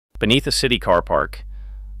Beneath a city car park,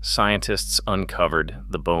 scientists uncovered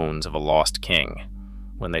the bones of a lost king.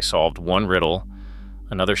 When they solved one riddle,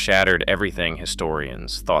 another shattered everything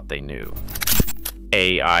historians thought they knew.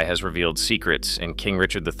 AI has revealed secrets in King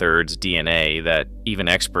Richard III's DNA that even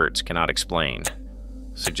experts cannot explain,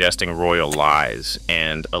 suggesting royal lies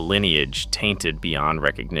and a lineage tainted beyond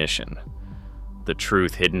recognition. The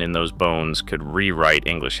truth hidden in those bones could rewrite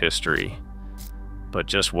English history. But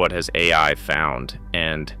just what has AI found,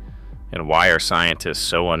 and why are scientists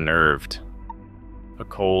so unnerved? A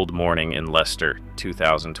cold morning in Leicester,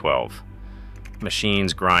 2012.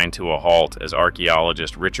 Machines grind to a halt as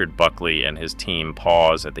archaeologist Richard Buckley and his team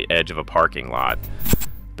pause at the edge of a parking lot.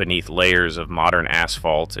 Beneath layers of modern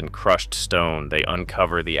asphalt and crushed stone, they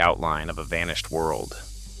uncover the outline of a vanished world.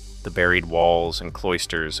 The buried walls and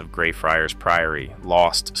cloisters of Greyfriars Priory,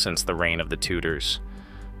 lost since the reign of the Tudors.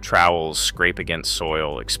 Trowels scrape against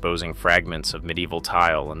soil, exposing fragments of medieval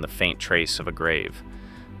tile and the faint trace of a grave.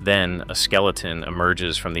 Then, a skeleton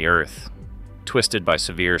emerges from the earth, twisted by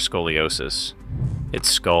severe scoliosis, its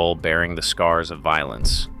skull bearing the scars of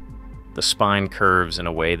violence. The spine curves in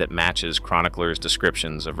a way that matches chroniclers'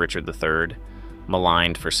 descriptions of Richard III,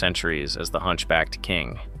 maligned for centuries as the hunchbacked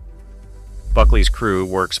king. Buckley's crew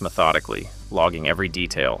works methodically, logging every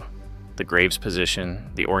detail: the grave's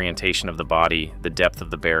position, the orientation of the body, the depth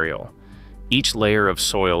of the burial. Each layer of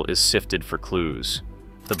soil is sifted for clues.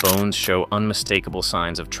 The bones show unmistakable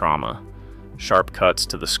signs of trauma: sharp cuts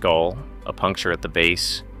to the skull, a puncture at the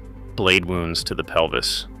base, blade wounds to the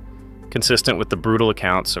pelvis, consistent with the brutal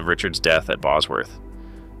accounts of Richard's death at Bosworth.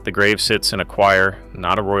 The grave sits in a choir,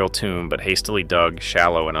 not a royal tomb, but hastily dug,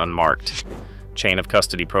 shallow, and unmarked. Chain of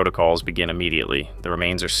custody protocols begin immediately. The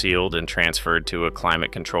remains are sealed and transferred to a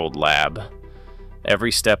climate-controlled lab. Every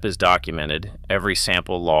step is documented, every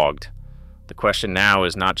sample logged. The question now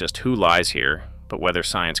is not just who lies here, but whether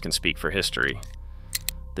science can speak for history.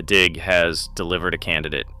 The dig has delivered a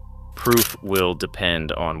candidate. Proof will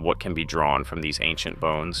depend on what can be drawn from these ancient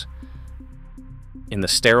bones. In the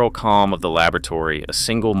sterile calm of the laboratory, a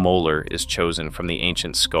single molar is chosen from the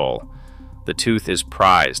ancient skull. The tooth is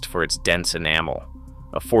prized for its dense enamel,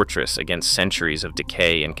 a fortress against centuries of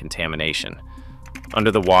decay and contamination. Under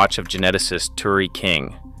the watch of geneticist Turi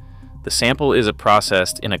King, the sample is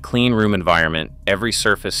processed in a clean room environment, every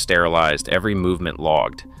surface sterilized, every movement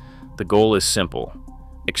logged. The goal is simple: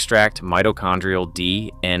 extract mitochondrial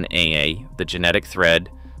DNA, the genetic thread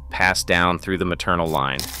passed down through the maternal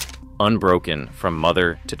line, unbroken from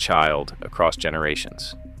mother to child across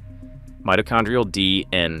generations. Mitochondrial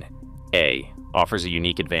DNA offers a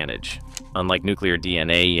unique advantage. Unlike nuclear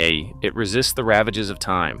DNA, it resists the ravages of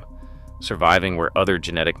time, surviving where other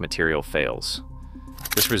genetic material fails.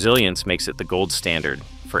 This resilience makes it the gold standard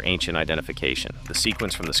for ancient identification. The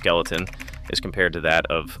sequence from the skeleton is compared to that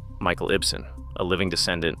of Michael Ibsen, a living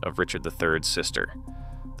descendant of Richard III's sister.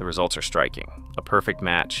 The results are striking. A perfect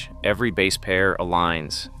match. Every base pair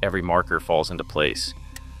aligns, every marker falls into place.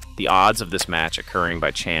 The odds of this match occurring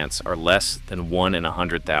by chance are less than 1 in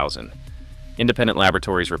 100,000. Independent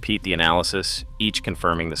laboratories repeat the analysis, each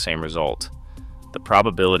confirming the same result. The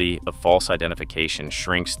probability of false identification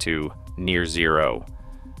shrinks to near zero,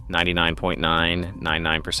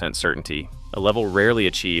 99.999% certainty, a level rarely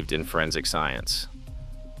achieved in forensic science.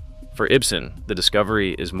 For Ibsen, the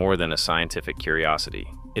discovery is more than a scientific curiosity.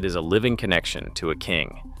 It is a living connection to a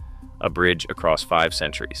king, a bridge across 5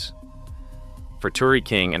 centuries. For Turi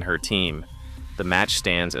King and her team, the match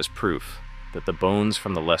stands as proof that the bones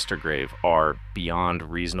from the Leicester grave are,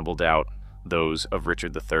 beyond reasonable doubt, those of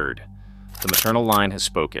Richard III. The maternal line has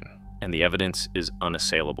spoken, and the evidence is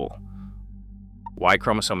unassailable. Y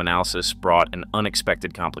chromosome analysis brought an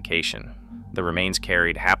unexpected complication. The remains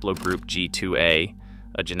carried haplogroup G2A,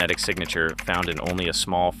 a genetic signature found in only a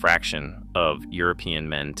small fraction of European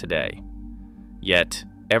men today. Yet,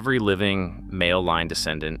 every living male line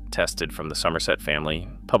descendant tested from the Somerset family,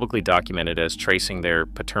 publicly documented as tracing their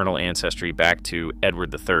paternal ancestry back to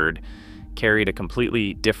Edward III, carried a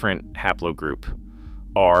completely different haplogroup,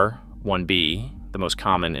 R1b, the most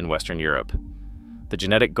common in Western Europe. The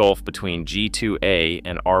genetic gulf between G2A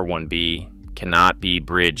and R1b cannot be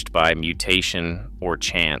bridged by mutation or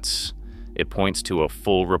chance. It points to a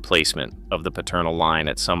full replacement of the paternal line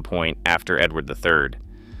at some point after Edward III.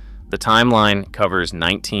 The timeline covers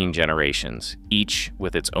 19 generations, each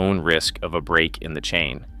with its own risk of a break in the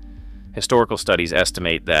chain. Historical studies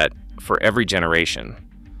estimate that for every generation,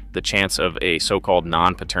 the chance of a so-called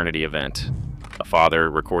non-paternity event, a father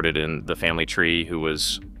recorded in the family tree who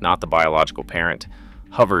was not the biological parent,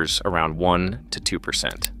 hovers around 1 to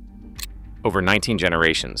 2%. Over 19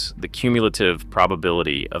 generations, the cumulative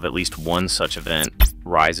probability of at least one such event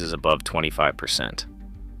rises above 25%.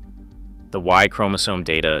 The Y chromosome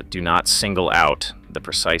data do not single out the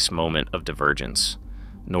precise moment of divergence,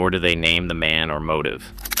 nor do they name the man or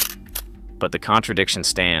motive. But the contradiction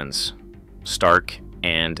stands, stark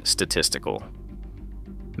and statistical.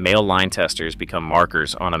 Male line testers become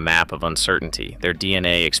markers on a map of uncertainty, their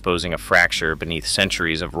DNA exposing a fracture beneath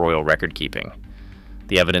centuries of royal record-keeping.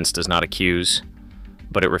 The evidence does not accuse,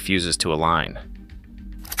 but it refuses to align.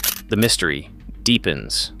 The mystery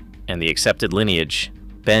deepens, and the accepted lineage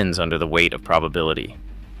bends under the weight of probability.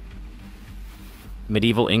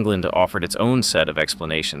 Medieval England offered its own set of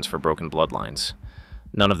explanations for broken bloodlines,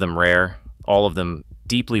 none of them rare, all of them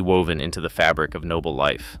deeply woven into the fabric of noble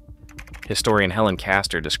life. Historian Helen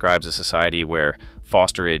Castor describes a society where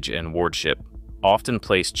fosterage and wardship often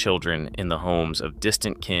placed children in the homes of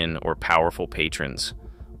distant kin or powerful patrons,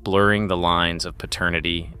 blurring the lines of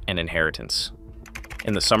paternity and inheritance.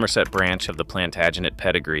 In the Somerset branch of the Plantagenet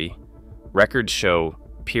pedigree, records show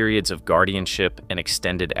periods of guardianship and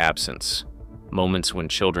extended absence, moments when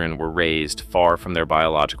children were raised far from their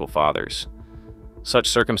biological fathers. Such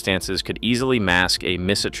circumstances could easily mask a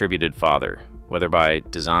misattributed father, whether by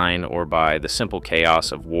design or by the simple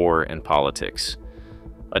chaos of war and politics.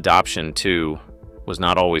 Adoption, too, was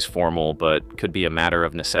not always formal, but could be a matter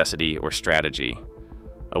of necessity or strategy.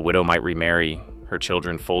 A widow might remarry, her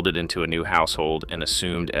children folded into a new household and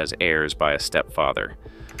assumed as heirs by a stepfather.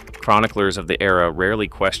 Chroniclers of the era rarely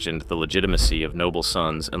questioned the legitimacy of noble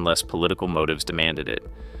sons unless political motives demanded it.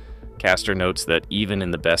 Castor notes that even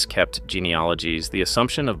in the best-kept genealogies, the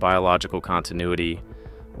assumption of biological continuity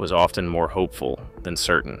was often more hopeful than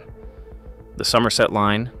certain. The Somerset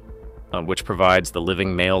line, which provides the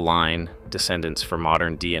living male line descendants for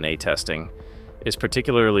modern DNA testing, is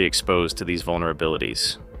particularly exposed to these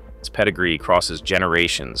vulnerabilities. Its pedigree crosses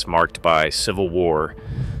generations marked by civil war,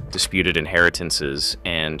 disputed inheritances,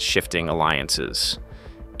 and shifting alliances.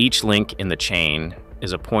 Each link in the chain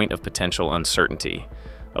is a point of potential uncertainty,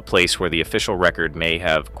 a place where the official record may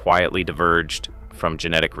have quietly diverged from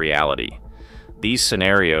genetic reality. These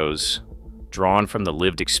scenarios, drawn from the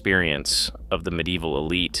lived experience of the medieval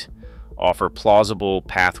elite, offer plausible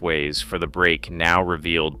pathways for the break now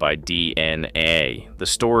revealed by DNA. The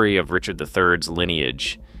story of Richard III's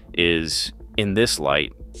lineage is, in this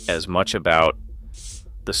light, as much about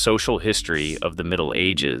the social history of the Middle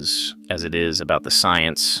Ages as it is about the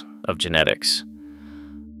science of genetics.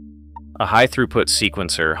 A high-throughput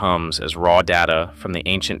sequencer hums as raw data from the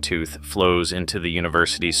ancient tooth flows into the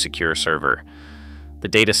university's secure server. The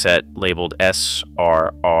dataset, labeled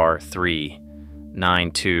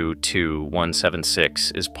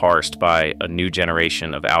SRR3922176, is parsed by a new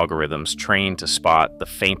generation of algorithms trained to spot the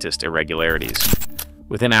faintest irregularities.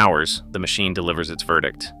 Within hours, the machine delivers its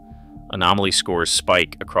verdict. Anomaly scores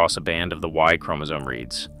spike across a band of the Y chromosome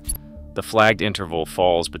reads. The flagged interval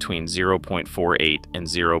falls between 0.48 and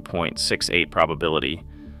 0.68 probability,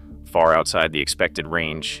 far outside the expected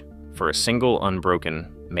range for a single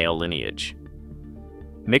unbroken male lineage.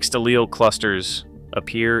 Mixed allele clusters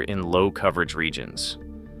appear in low-coverage regions,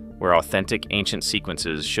 where authentic ancient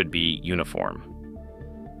sequences should be uniform.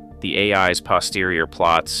 The AI's posterior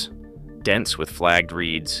plots, dense with flagged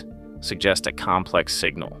reads, suggest a complex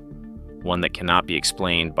signal, one that cannot be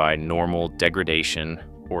explained by normal degradation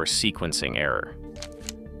or sequencing error.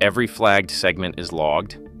 Every flagged segment is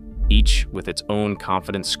logged, each with its own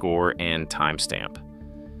confidence score and timestamp.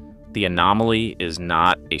 The anomaly is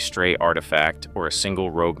not a stray artifact or a single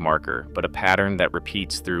rogue marker, but a pattern that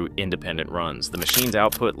repeats through independent runs. The machine's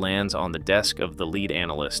output lands on the desk of the lead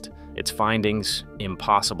analyst, its findings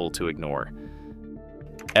impossible to ignore.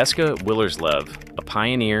 Eska Willerslev, a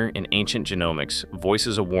pioneer in ancient genomics,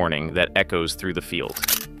 voices a warning that echoes through the field.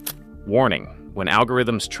 Warning: when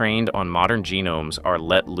algorithms trained on modern genomes are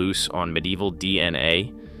let loose on medieval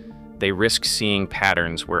DNA, they risk seeing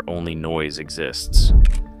patterns where only noise exists.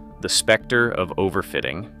 The specter of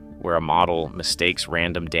overfitting, where a model mistakes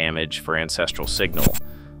random damage for ancestral signal,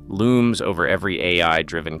 looms over every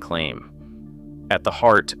AI-driven claim. At the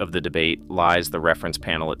heart of the debate lies the reference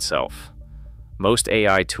panel itself. Most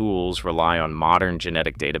AI tools rely on modern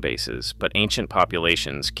genetic databases, but ancient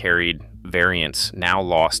populations carried variants now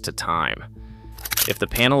lost to time. If the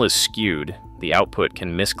panel is skewed, the output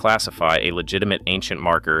can misclassify a legitimate ancient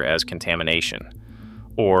marker as contamination,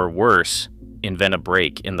 or worse, invent a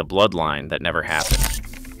break in the bloodline that never happened.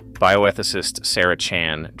 Bioethicist Sarah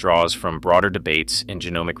Chan draws from broader debates in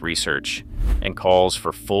genomic research and calls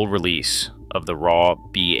for full release of the raw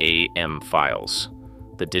BAM files,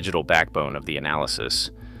 the digital backbone of the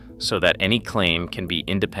analysis, so that any claim can be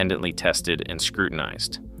independently tested and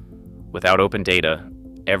scrutinized. Without open data,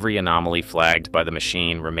 every anomaly flagged by the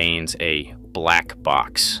machine remains a black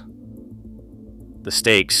box. The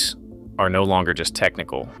stakes are no longer just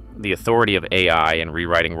technical. The authority of AI in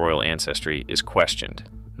rewriting royal ancestry is questioned,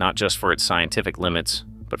 not just for its scientific limits,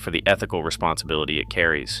 but for the ethical responsibility it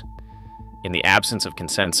carries. In the absence of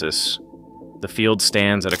consensus, the field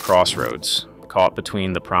stands at a crossroads, caught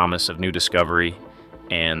between the promise of new discovery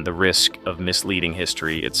and the risk of misleading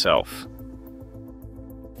history itself.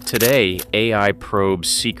 Today, AI probes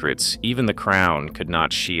secrets even the crown could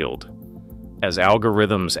not shield. As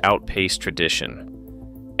algorithms outpace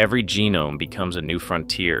tradition, every genome becomes a new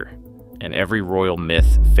frontier, and every royal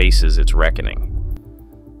myth faces its reckoning.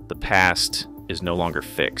 The past is no longer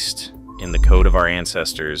fixed. In the code of our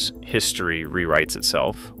ancestors, history rewrites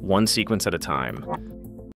itself, one sequence at a time,